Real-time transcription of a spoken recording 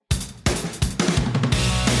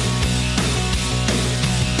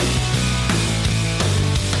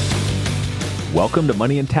Welcome to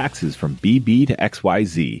Money and Taxes from BB to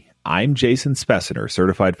XYZ. I'm Jason Spessner,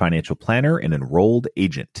 certified financial planner and enrolled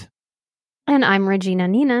agent. And I'm Regina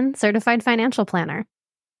Neenan, certified financial planner.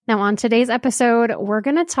 Now, on today's episode, we're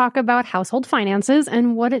going to talk about household finances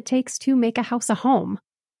and what it takes to make a house a home.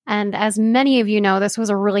 And as many of you know, this was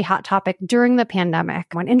a really hot topic during the pandemic.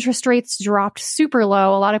 When interest rates dropped super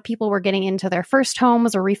low, a lot of people were getting into their first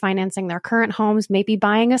homes or refinancing their current homes, maybe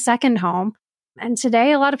buying a second home. And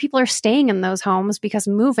today, a lot of people are staying in those homes because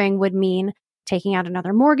moving would mean taking out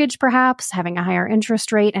another mortgage, perhaps, having a higher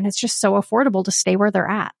interest rate, and it's just so affordable to stay where they're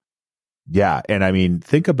at. Yeah. And I mean,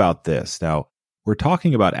 think about this. Now, we're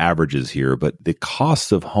talking about averages here, but the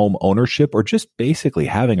cost of home ownership or just basically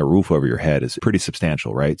having a roof over your head is pretty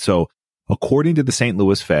substantial, right? So according to the St.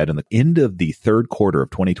 Louis Fed, in the end of the third quarter of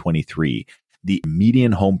 2023, the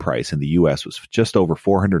median home price in the U.S. was just over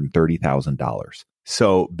 $430,000.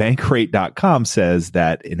 So Bankrate.com says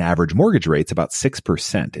that an average mortgage rate's about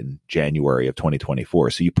 6% in January of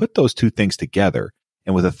 2024. So you put those two things together,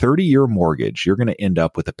 and with a 30-year mortgage, you're going to end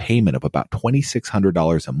up with a payment of about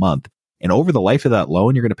 $2,600 a month. And over the life of that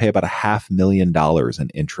loan, you're going to pay about $500,000 in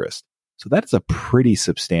interest. So that's a pretty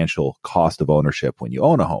substantial cost of ownership when you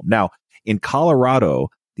own a home. Now, in Colorado,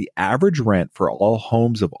 the average rent for all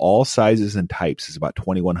homes of all sizes and types is about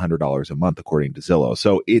 $2,100 a month, according to Zillow.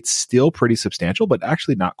 So it's still pretty substantial, but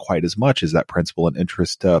actually not quite as much as that principal and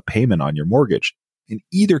interest payment on your mortgage. In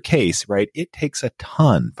either case, right, it takes a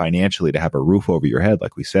ton financially to have a roof over your head,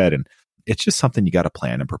 like we said, and it's just something you got to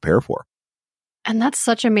plan and prepare for. And that's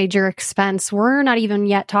such a major expense. We're not even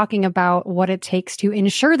yet talking about what it takes to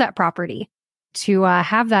insure that property, to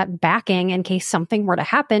have that backing in case something were to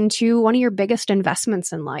happen to one of your biggest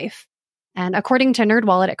investments in life. And according to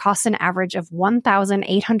NerdWallet, it costs an average of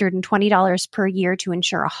 $1,820 per year to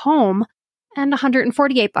insure a home and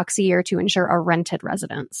 $148 a year to insure a rented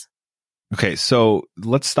residence. Okay, so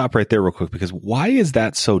let's stop right there real quick, because why is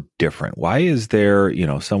that so different? Why is there,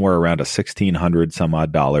 somewhere around a $1,600 some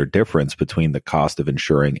odd dollar difference between the cost of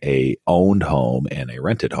insuring a owned home and a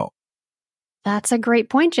rented home? That's a great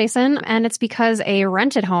point, Jason. And it's because a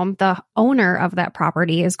rented home, the owner of that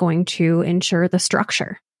property is going to insure the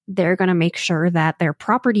structure. They're going to make sure that their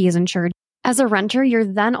property is insured. As a renter, you're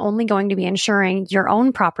then only going to be insuring your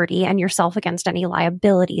own property and yourself against any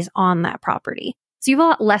liabilities on that property. So you have a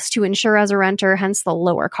lot less to insure as a renter, hence the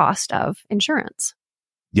lower cost of insurance.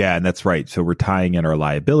 Yeah, and that's right. So we're tying in our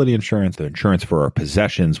liability insurance, the insurance for our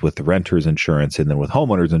possessions with the renter's insurance, and then with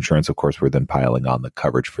homeowner's insurance, of course, we're then piling on the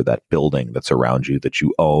coverage for that building that's around you that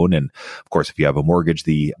you own. And of course, if you have a mortgage,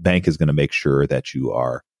 the bank is going to make sure that you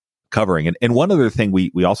are covering. And one other thing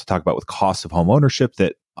we also talk about with costs of home ownership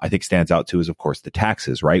that I think stands out too is, of course, the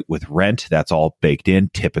taxes, right? With rent, that's all baked in.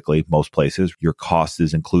 Typically, most places, your cost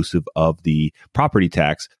is inclusive of the property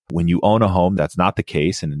tax. When you own a home, that's not the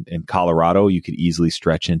case. And in Colorado, you could easily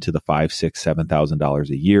stretch into the $5,000, $6,000, $7,000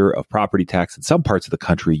 a year of property tax. In some parts of the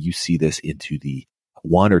country, you see this into the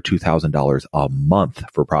 $1,000 or $2,000 a month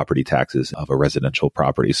for property taxes of a residential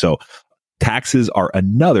property. So taxes are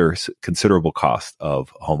another considerable cost of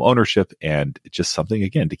home ownership, and it's just something,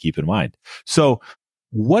 again, to keep in mind. So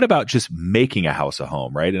what about just making a house a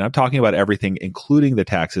home, right? And I'm talking about everything, including the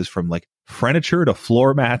taxes from like furniture to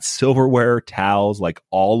floor mats, silverware, towels, like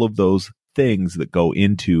all of those things that go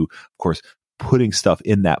into, of course, putting stuff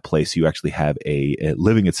in that place so you actually have a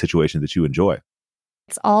living situation that you enjoy.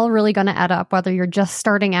 It's all really going to add up, whether you're just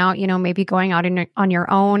starting out, maybe going out on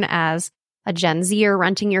your own as a Gen Z or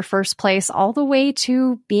renting your first place, all the way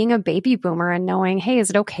to being a baby boomer and knowing, hey, is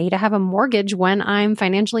it okay to have a mortgage when I'm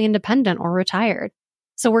financially independent or retired?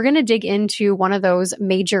 So we're going to dig into one of those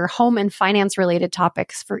major home and finance related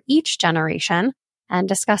topics for each generation and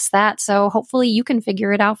discuss that. So hopefully you can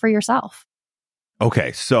figure it out for yourself.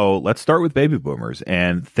 Okay, so let's start with baby boomers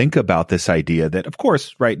and think about this idea that, of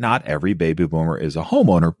course, right, not every baby boomer is a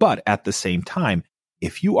homeowner, but at the same time,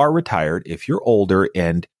 if you are retired, if you're older,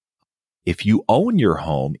 and if you own your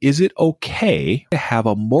home, is it okay to have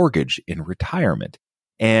a mortgage in retirement?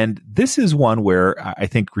 And this is one where I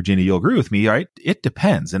think, Regina, you'll agree with me, right? It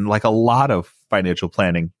depends. And like a lot of financial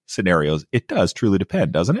planning scenarios, it does truly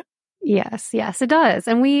depend, doesn't it? Yes, it does.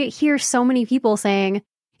 And we hear so many people saying,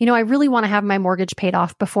 I really want to have my mortgage paid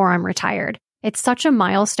off before I'm retired. It's such a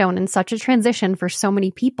milestone and such a transition for so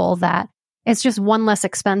many people that it's just one less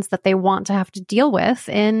expense that they want to have to deal with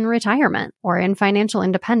in retirement or in financial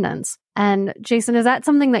independence. And Jason, is that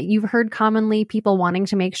something that you've heard commonly, people wanting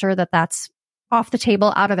to make sure that that's off the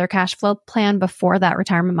table, out of their cash flow plan before that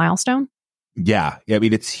retirement milestone? Yeah. I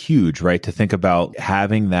mean, it's huge, right? To think about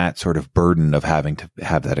having that sort of burden of having to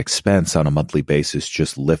have that expense on a monthly basis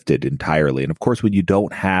just lifted entirely. And of course, when you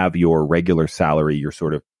don't have your regular salary, your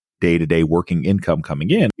sort of day-to-day working income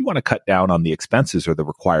coming in, you want to cut down on the expenses or the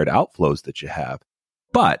required outflows that you have.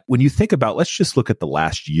 But when you think about, let's just look at the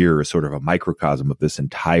last year as sort of a microcosm of this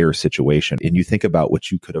entire situation. And you think about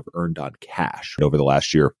what you could have earned on cash over the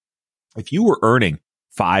last year. If you were earning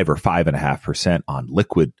 5 or 5.5% on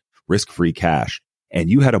liquid risk-free cash, and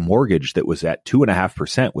you had a mortgage that was at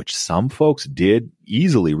 2.5%, which some folks did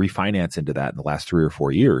easily refinance into that in the last 3 or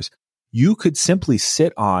 4 years, you could simply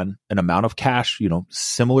sit on an amount of cash,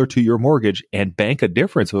 similar to your mortgage and bank a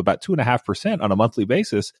difference of about 2.5% on a monthly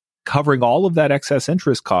basis, covering all of that excess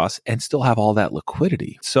interest costs and still have all that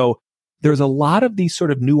liquidity. So there's a lot of these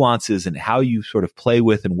sort of nuances in how you sort of play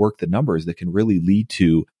with and work the numbers that can really lead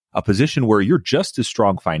to a position where you're just as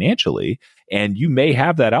strong financially and you may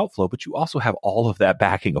have that outflow, but you also have all of that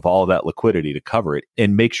backing of all of that liquidity to cover it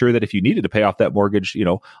and make sure that if you needed to pay off that mortgage,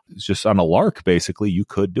 just on a lark, basically, you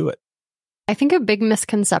could do it. I think a big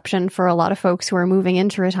misconception for a lot of folks who are moving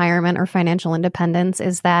into retirement or financial independence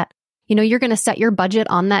is that, you're going to set your budget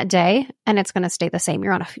on that day and it's going to stay the same.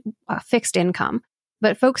 You're on a fixed income.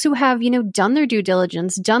 But folks who have, done their due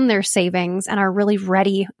diligence, done their savings, and are really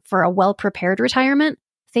ready for a well-prepared retirement,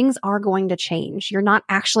 things are going to change. You're not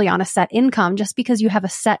actually on a set income just because you have a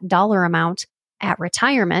set dollar amount at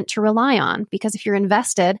retirement to rely on. Because if you're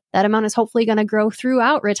invested, that amount is hopefully going to grow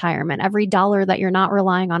throughout retirement. Every dollar that you're not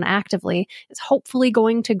relying on actively is hopefully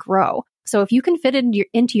going to grow. So if you can fit it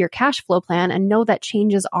into your cash flow plan and know that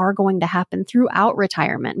changes are going to happen throughout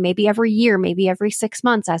retirement, maybe every year, maybe every 6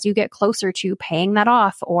 months as you get closer to paying that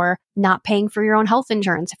off, or not paying for your own health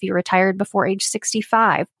insurance if you retired before age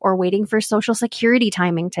 65, or waiting for Social Security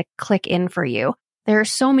timing to click in for you. There are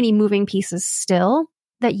so many moving pieces still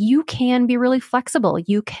that you can be really flexible.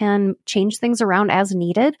 You can change things around as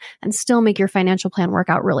needed and still make your financial plan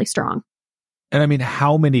work out really strong. And I mean,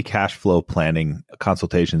 how many cash flow planning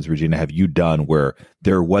consultations, Regina, have you done where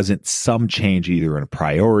there wasn't some change either in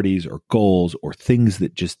priorities or goals or things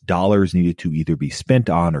that just dollars needed to either be spent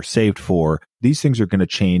on or saved for? These things are going to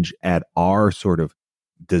change at our sort of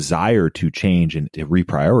desire to change and to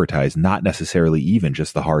reprioritize, not necessarily even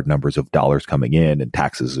just the hard numbers of dollars coming in and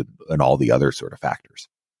taxes and all the other sort of factors.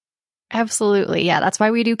 Absolutely. Yeah. That's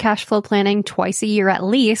why we do cash flow planning twice a year at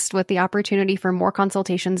least, with the opportunity for more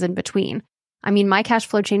consultations in between. I mean, my cash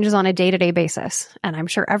flow changes on a day-to-day basis, and I'm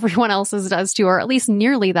sure everyone else's does too, or at least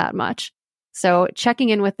nearly that much. So checking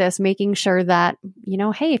in with this, making sure that,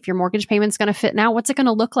 hey, if your mortgage payment's going to fit now, what's it going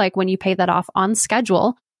to look like when you pay that off on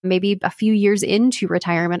schedule, maybe a few years into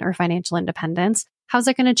retirement or financial independence? How's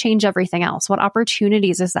it going to change everything else? What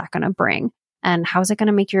opportunities is that going to bring? And how's it going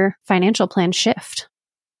to make your financial plan shift?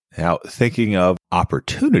 Now, thinking of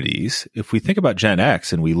opportunities, if we think about Gen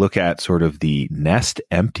X and we look at sort of the nest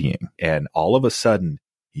emptying, and all of a sudden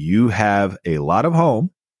you have a lot of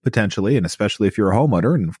home potentially, and especially if you're a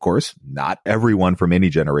homeowner, and of course, not everyone from any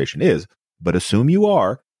generation is, but assume you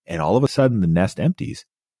are, and all of a sudden the nest empties,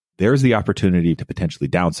 there's the opportunity to potentially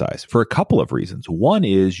downsize for a couple of reasons. One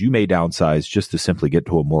is you may downsize just to simply get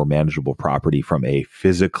to a more manageable property from a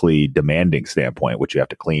physically demanding standpoint, which you have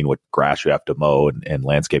to clean, what grass you have to mow and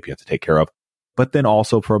landscape you have to take care of. But then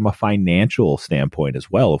also from a financial standpoint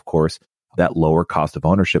as well, of course, that lower cost of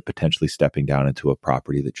ownership potentially stepping down into a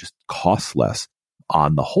property that just costs less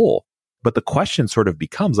on the whole. But the question sort of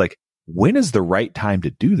becomes like, when is the right time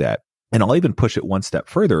to do that? And I'll even push it one step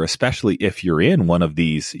further, especially if you're in one of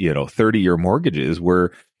these, 30-year mortgages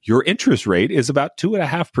where your interest rate is about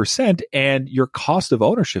 2.5% and your cost of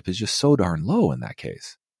ownership is just so darn low in that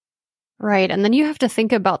case. Right. And then you have to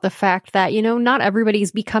think about the fact that, not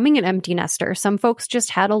everybody's becoming an empty nester. Some folks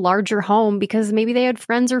just had a larger home because maybe they had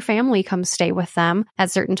friends or family come stay with them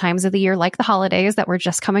at certain times of the year, like the holidays that we're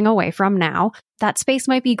just coming away from now. That space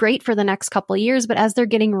might be great for the next couple of years, but as they're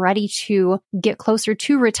getting ready to get closer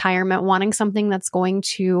to retirement, wanting something that's going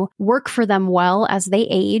to work for them well as they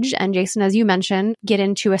age, and Jason, as you mentioned, get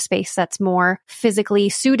into a space that's more physically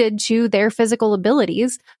suited to their physical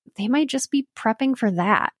abilities, they might just be prepping for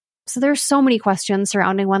that. So there's so many questions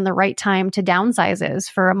surrounding when the right time to downsize is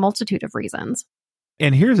for a multitude of reasons.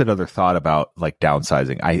 And here's another thought about like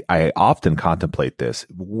downsizing. I often contemplate this.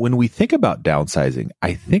 When we think about downsizing,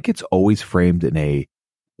 I think it's always framed in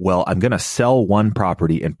I'm going to sell one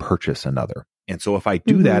property and purchase another. And so if I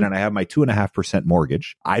do that and I have my 2.5%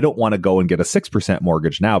 mortgage, I don't want to go and get a 6%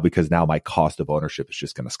 mortgage now because now my cost of ownership is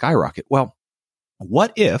just going to skyrocket. Well,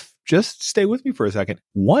 what if, just stay with me for a second.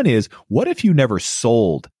 What if you never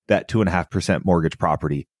sold that 2.5% mortgage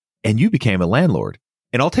property and you became a landlord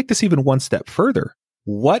And I'll take this even one step further.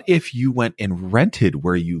 What if you went and rented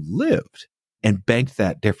where you lived and banked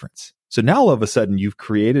that difference? So now all of a sudden you've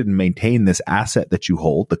created and maintained this asset that you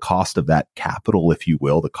hold. The cost of that capital, if you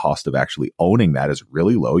will, the cost of actually owning that is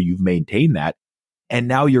really low. You've maintained that. And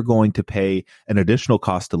now you're going to pay an additional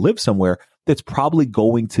cost to live somewhere that's probably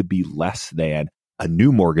going to be less than a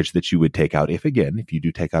new mortgage that you would take out if you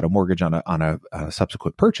do take out a mortgage on a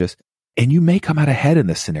subsequent purchase. And you may come out ahead in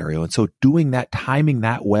this scenario. And so doing that, timing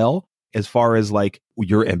that well, as far as like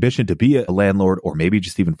your ambition to be a landlord or maybe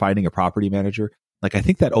just even finding a property manager, like I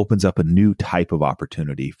think that opens up a new type of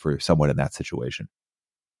opportunity for someone in that situation.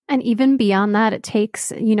 And even beyond that, it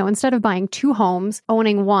takes, instead of buying 2 homes,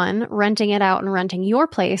 owning one, renting it out and renting your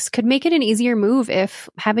place could make it an easier move if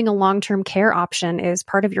having a long-term care option is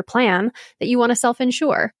part of your plan that you want to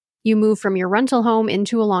self-insure. You move from your rental home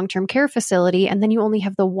into a long-term care facility, and then you only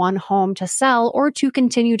have the one home to sell or to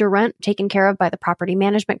continue to rent, taken care of by the property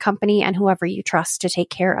management company and whoever you trust to take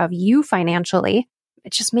care of you financially.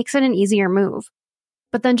 It just makes it an easier move.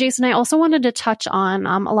 But then, Jason, I also wanted to touch on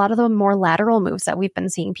a lot of the more lateral moves that we've been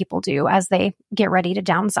seeing people do as they get ready to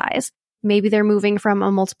downsize. Maybe they're moving from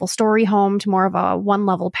a multiple story home to more of a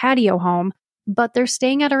one-level patio home, but they're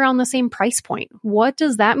staying at around the same price point. What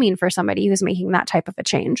does that mean for somebody who's making that type of a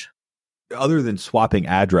change? Other than swapping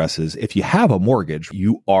addresses, if you have a mortgage,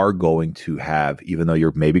 you are going to have, even though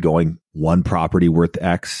you're maybe going one property worth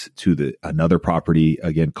X to another property,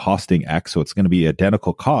 again, costing X. So it's going to be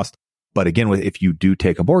identical cost. But again, if you do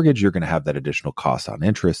take a mortgage, you're going to have that additional cost on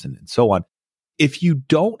interest and so on. If you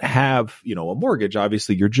don't have, a mortgage,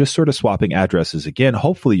 obviously you're just sort of swapping addresses. Again,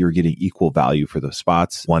 hopefully you're getting equal value for the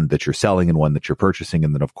spots, one that you're selling and one that you're purchasing.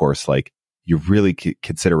 And then of course, like your really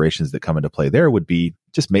considerations that come into play there would be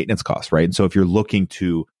just maintenance costs, right? And so if you're looking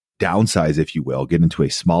to downsize, if you will, get into a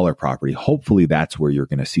smaller property, hopefully that's where you're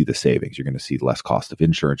going to see the savings. You're going to see less cost of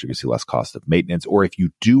insurance. You're going to see less cost of maintenance. Or if you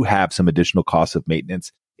do have some additional costs of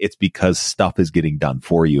maintenance, it's because stuff is getting done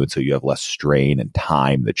for you. And so you have less strain and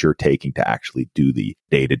time that you're taking to actually do the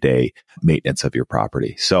day-to-day maintenance of your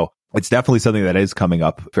property. So it's definitely something that is coming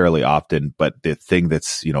up fairly often. But the thing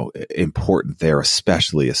that's, important there,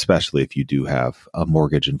 especially if you do have a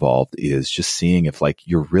mortgage involved, is just seeing if like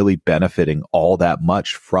you're really benefiting all that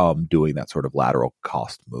much from doing that sort of lateral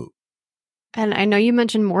cost move. And I know you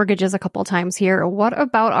mentioned mortgages a couple times here. What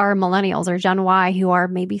about our millennials or Gen Y who are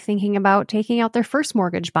maybe thinking about taking out their first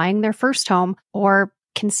mortgage, buying their first home, or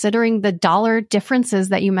considering the dollar differences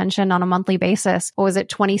that you mentioned on a monthly basis? What was it,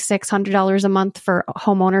 $2,600 a month for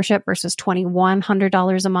home ownership versus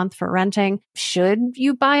 $2,100 a month for renting? Should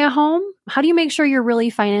you buy a home? How do you make sure you're really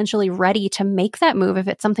financially ready to make that move if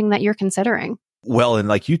it's something that you're considering? Well, and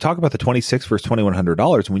like you talk about the $2,600 versus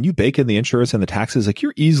 $2,100, when you bake in the insurance and the taxes, like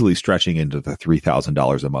you're easily stretching into the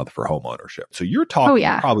 $3,000 a month for home ownership. So you're talking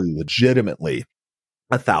probably legitimately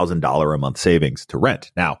 $1,000 a month savings to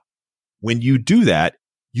rent. Now, when you do that,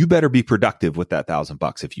 you better be productive with that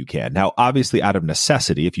 $1,000 if you can. Now, obviously, out of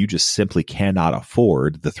necessity, if you just simply cannot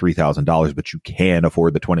afford the $3,000, but you can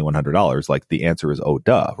afford the $2,100, like the answer is, oh,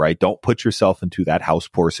 duh, right? Don't put yourself into that house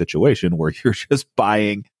poor situation where you're just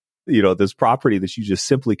buying this property that you just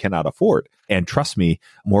simply cannot afford. And trust me,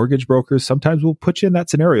 mortgage brokers sometimes will put you in that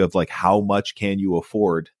scenario of like, how much can you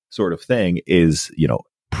afford sort of thing is,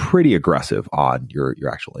 pretty aggressive on your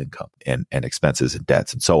actual income and expenses and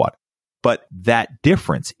debts and so on. But that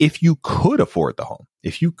difference, if you could afford the home,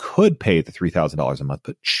 if you could pay the $3,000 a month,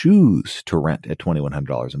 but choose to rent at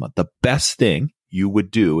 $2,100 a month, the best thing you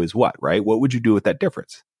would do is what, right? What would you do with that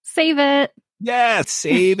difference? Save it. Yeah,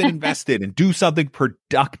 save and invest it and do something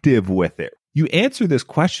productive with it. You answer this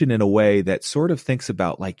question in a way that sort of thinks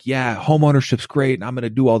about like, yeah, home ownership's great and I'm going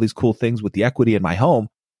to do all these cool things with the equity in my home.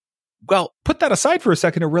 Well, put that aside for a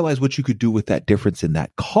second and realize what you could do with that difference in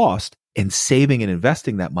that cost and saving and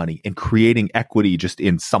investing that money and creating equity just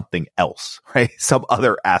in something else, right? Some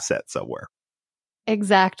other asset somewhere.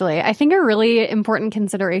 Exactly. I think a really important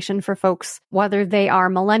consideration for folks, whether they are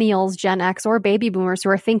millennials, Gen X, or baby boomers who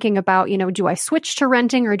are thinking about, do I switch to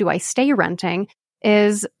renting or do I stay renting,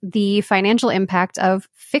 is the financial impact of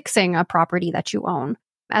fixing a property that you own.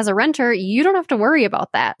 As a renter, you don't have to worry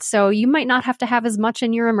about that. So you might not have to have as much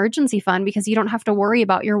in your emergency fund because you don't have to worry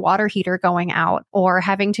about your water heater going out or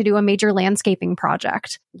having to do a major landscaping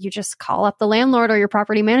project. You just call up the landlord or your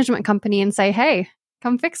property management company and say, hey,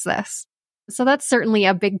 come fix this. So that's certainly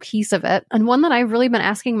a big piece of it. And one that I've really been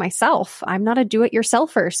asking myself. I'm not a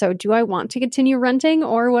do-it-yourselfer. So do I want to continue renting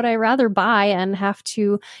or would I rather buy and have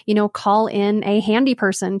to, call in a handy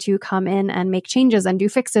person to come in and make changes and do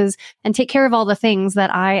fixes and take care of all the things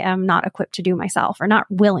that I am not equipped to do myself or not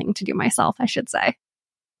willing to do myself, I should say.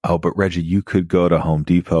 Oh, but Reggie, you could go to Home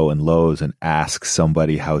Depot and Lowe's and ask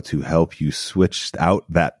somebody how to help you switch out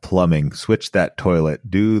that plumbing, switch that toilet,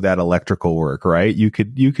 do that electrical work, right? You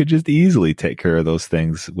could just easily take care of those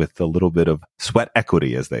things with a little bit of sweat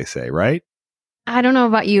equity, as they say, right? I don't know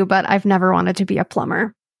about you, but I've never wanted to be a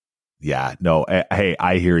plumber. Yeah, no, hey,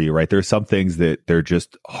 I hear you, right? There's some things that they're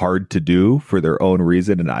just hard to do for their own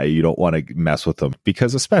reason, and you don't want to mess with them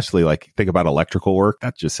because especially like think about electrical work,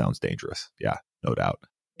 that just sounds dangerous. Yeah, no doubt.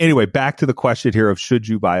 Anyway, back to the question here of should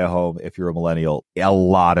you buy a home if you're a millennial? A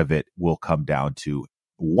lot of it will come down to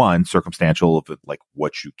one, circumstantial of like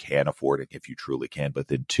what you can afford if you truly can, but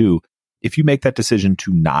then two, if you make that decision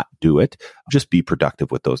to not do it, just be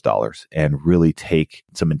productive with those dollars and really take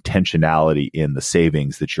some intentionality in the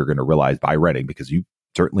savings that you're going to realize by renting, because you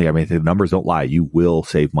certainly, I mean, the numbers don't lie. You will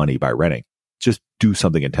save money by renting. Just do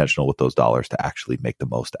something intentional with those dollars to actually make the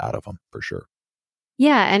most out of them for sure.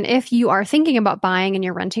 Yeah. And if you are thinking about buying and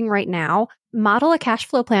you're renting right now, model a cash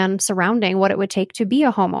flow plan surrounding what it would take to be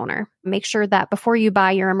a homeowner. Make sure that before you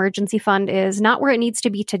buy, your emergency fund is not where it needs to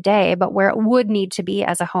be today, but where it would need to be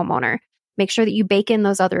as a homeowner. Make sure that you bake in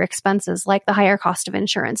those other expenses like the higher cost of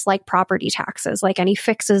insurance, like property taxes, like any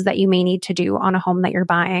fixes that you may need to do on a home that you're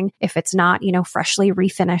buying if it's not, freshly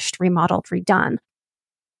refinished, remodeled, redone.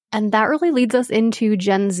 And that really leads us into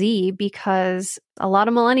Gen Z because a lot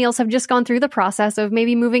of millennials have just gone through the process of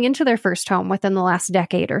maybe moving into their first home within the last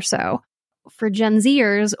decade or so. For Gen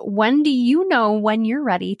Zers, when do you know when you're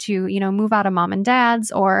ready to, move out of mom and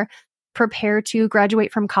dad's or prepare to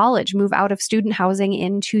graduate from college, move out of student housing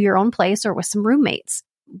into your own place or with some roommates?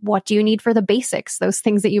 What do you need for the basics, those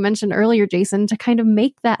things that you mentioned earlier, Jason, to kind of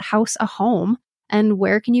make that house a home? And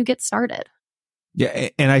where can you get started? Yeah,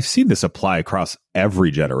 and I've seen this apply across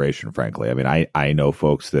every generation, frankly. I mean, I know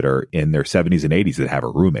folks that are in their 70s and 80s that have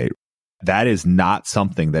a roommate. That is not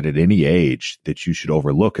something that at any age that you should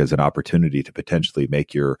overlook as an opportunity to potentially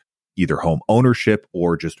make your either home ownership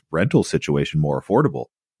or just rental situation more affordable.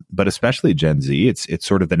 But especially Gen Z, it's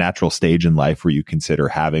sort of the natural stage in life where you consider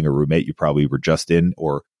having a roommate. You probably were just in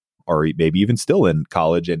or maybe even still in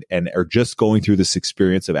college and are just going through this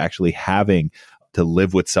experience of actually having to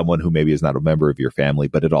live with someone who maybe is not a member of your family,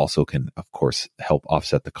 but it also can, of course, help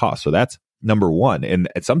offset the cost. So that's number one. And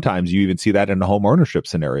sometimes you even see that in a home ownership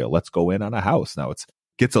scenario. Let's go in on a house. Now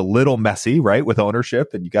gets a little messy, right, with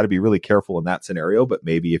ownership, and you got to be really careful in that scenario. But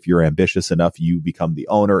maybe if you're ambitious enough, you become the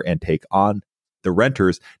owner and take on the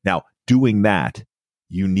renters. Now, doing that,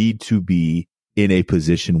 you need to be in a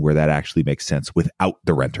position where that actually makes sense without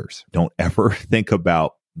the renters. Don't ever think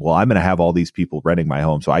about, well, I'm going to have all these people renting my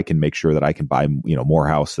home so I can make sure that I can buy, more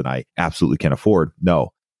house than I absolutely can afford.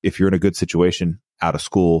 No, if you're in a good situation, out of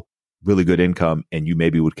school, really good income, and you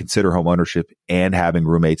maybe would consider home ownership and having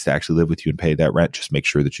roommates to actually live with you and pay that rent, just make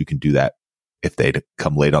sure that you can do that. If they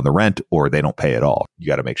come late on the rent or they don't pay at all, you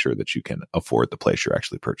got to make sure that you can afford the place you're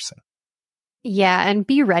actually purchasing. Yeah, and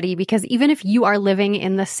be ready because even if you are living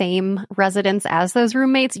in the same residence as those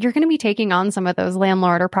roommates, you're going to be taking on some of those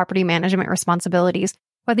landlord or property management responsibilities,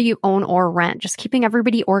 whether you own or rent, just keeping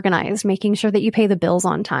everybody organized, making sure that you pay the bills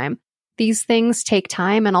on time. These things take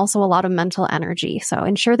time and also a lot of mental energy. So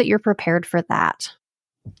ensure that you're prepared for that.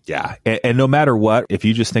 Yeah. And no matter what, if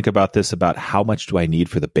you just think about this, about how much do I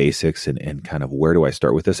need for the basics and kind of where do I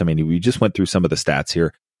start with this? I mean, we just went through some of the stats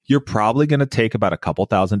here. You're probably going to take about a couple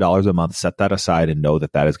 $1,000s a month, set that aside and know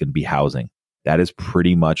that is going to be housing. That is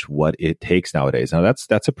pretty much what it takes nowadays. Now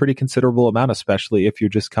that's a pretty considerable amount, especially if you're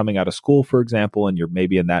just coming out of school, for example, and you're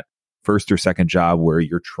maybe in that first or second job where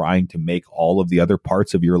you're trying to make all of the other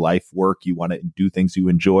parts of your life work. You want to do things you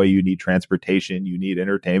enjoy. You need transportation, you need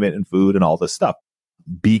entertainment and food and all this stuff.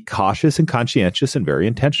 Be cautious and conscientious and very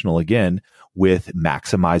intentional again with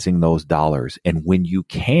maximizing those dollars. And when you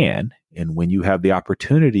can, and when you have the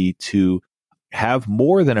opportunity to have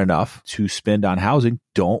more than enough to spend on housing,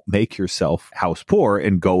 don't make yourself house poor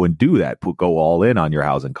and go and do that. Go all in on your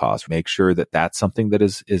housing costs. Make sure that that's something that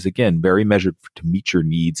is again, very measured to meet your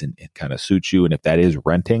needs and kind of suit you. And if that is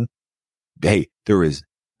renting, hey, there is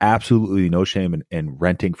absolutely no shame in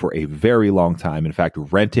renting for a very long time. In fact,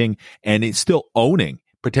 renting and it's still owning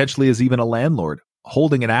potentially as even a landlord,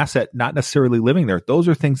 holding an asset, not necessarily living there. Those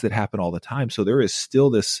are things that happen all the time. So there is still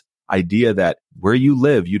this idea that where you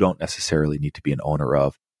live, you don't necessarily need to be an owner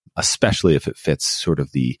of, especially if it fits sort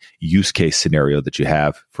of the use case scenario that you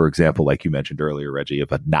have. For example, like you mentioned earlier, Reggie,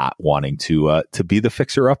 of not wanting to be the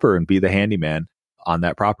fixer-upper and be the handyman on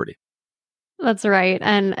that property. That's right.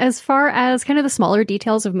 And as far as kind of the smaller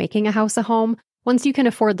details of making a house a home, once you can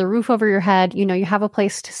afford the roof over your head, you have a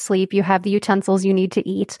place to sleep, you have the utensils you need to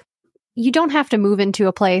eat, you don't have to move into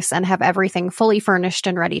a place and have everything fully furnished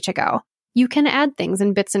and ready to go. you can add things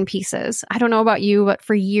in bits and pieces. I don't know about you, but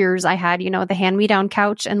for years I had, the hand-me-down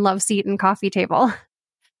couch and love seat and coffee table.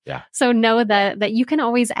 Yeah. So know that you can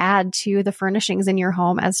always add to the furnishings in your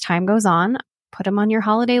home as time goes on. Put them on your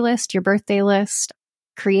holiday list, your birthday list.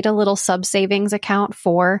 Create a little sub-savings account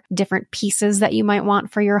for different pieces that you might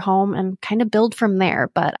want for your home and kind of build from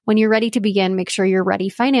there. But when you're ready to begin, make sure you're ready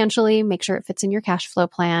financially, make sure it fits in your cash flow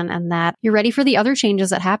plan, and that you're ready for the other changes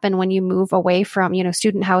that happen when you move away from,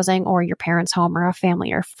 student housing or your parents' home or a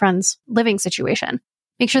family or friends living situation.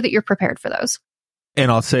 Make sure that you're prepared for those.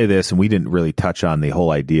 And I'll say this, and we didn't really touch on the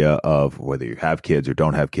whole idea of whether you have kids or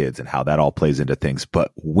don't have kids and how that all plays into things.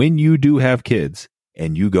 But when you do have kids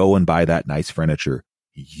and you go and buy that nice furniture,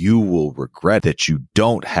 you will regret that you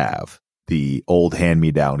don't have the old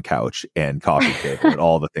hand-me-down couch and coffee table and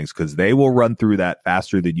all the things, because they will run through that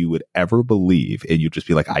faster than you would ever believe. And you just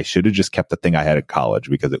be like, I should have just kept the thing I had in college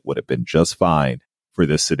because it would have been just fine for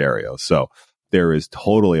this scenario. So there is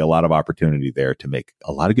totally a lot of opportunity there to make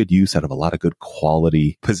a lot of good use out of a lot of good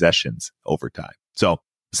quality possessions over time. So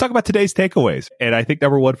let's talk about today's takeaways. And I think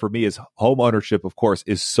number one for me is home ownership, of course,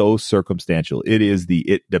 is so circumstantial. It is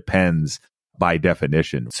it depends by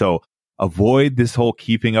definition. So avoid this whole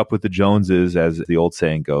keeping up with the Joneses, as the old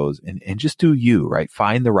saying goes, and just do you, right?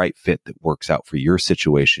 Find the right fit that works out for your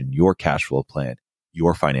situation, your cash flow plan,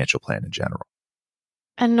 your financial plan in general.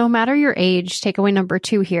 And no matter your age, takeaway number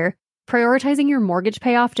 2 here, prioritizing your mortgage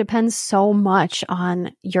payoff depends so much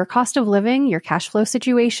on your cost of living, your cash flow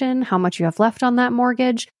situation, how much you have left on that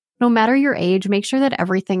mortgage. No matter your age, make sure that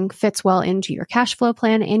everything fits well into your cash flow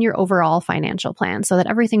plan and your overall financial plan so that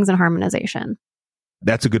everything's in harmonization.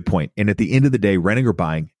 That's a good point. And at the end of the day, renting or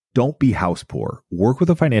buying, don't be house poor. Work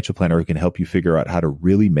with a financial planner who can help you figure out how to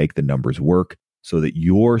really make the numbers work so that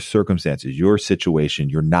your circumstances, your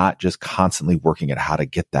situation, you're not just constantly working at how to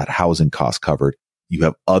get that housing cost covered. You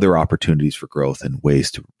have other opportunities for growth and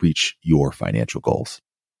ways to reach your financial goals.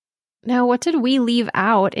 Now, what did we leave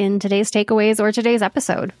out in today's takeaways or today's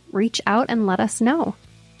episode? Reach out and let us know.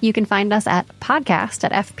 You can find us at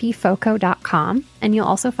podcast@fpfoco.com, and you'll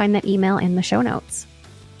also find that email in the show notes.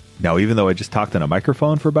 Now, even though I just talked on a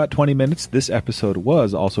microphone for about 20 minutes, this episode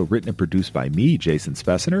was also written and produced by me, Jason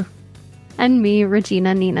Spessner. And me,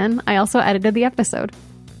 Regina Neenan. I also edited the episode.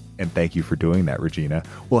 And thank you for doing that, Regina.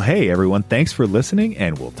 Well, hey, everyone, thanks for listening,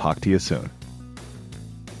 and we'll talk to you soon.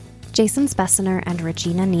 Jason Spessner and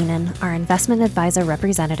Regina Neenan are investment advisor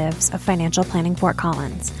representatives of Financial Planning Fort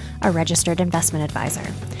Collins, a registered investment advisor.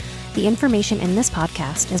 The information in this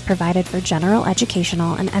podcast is provided for general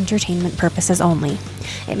educational and entertainment purposes only.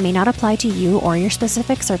 It may not apply to you or your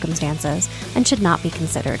specific circumstances and should not be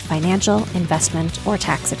considered financial, investment, or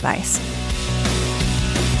tax advice.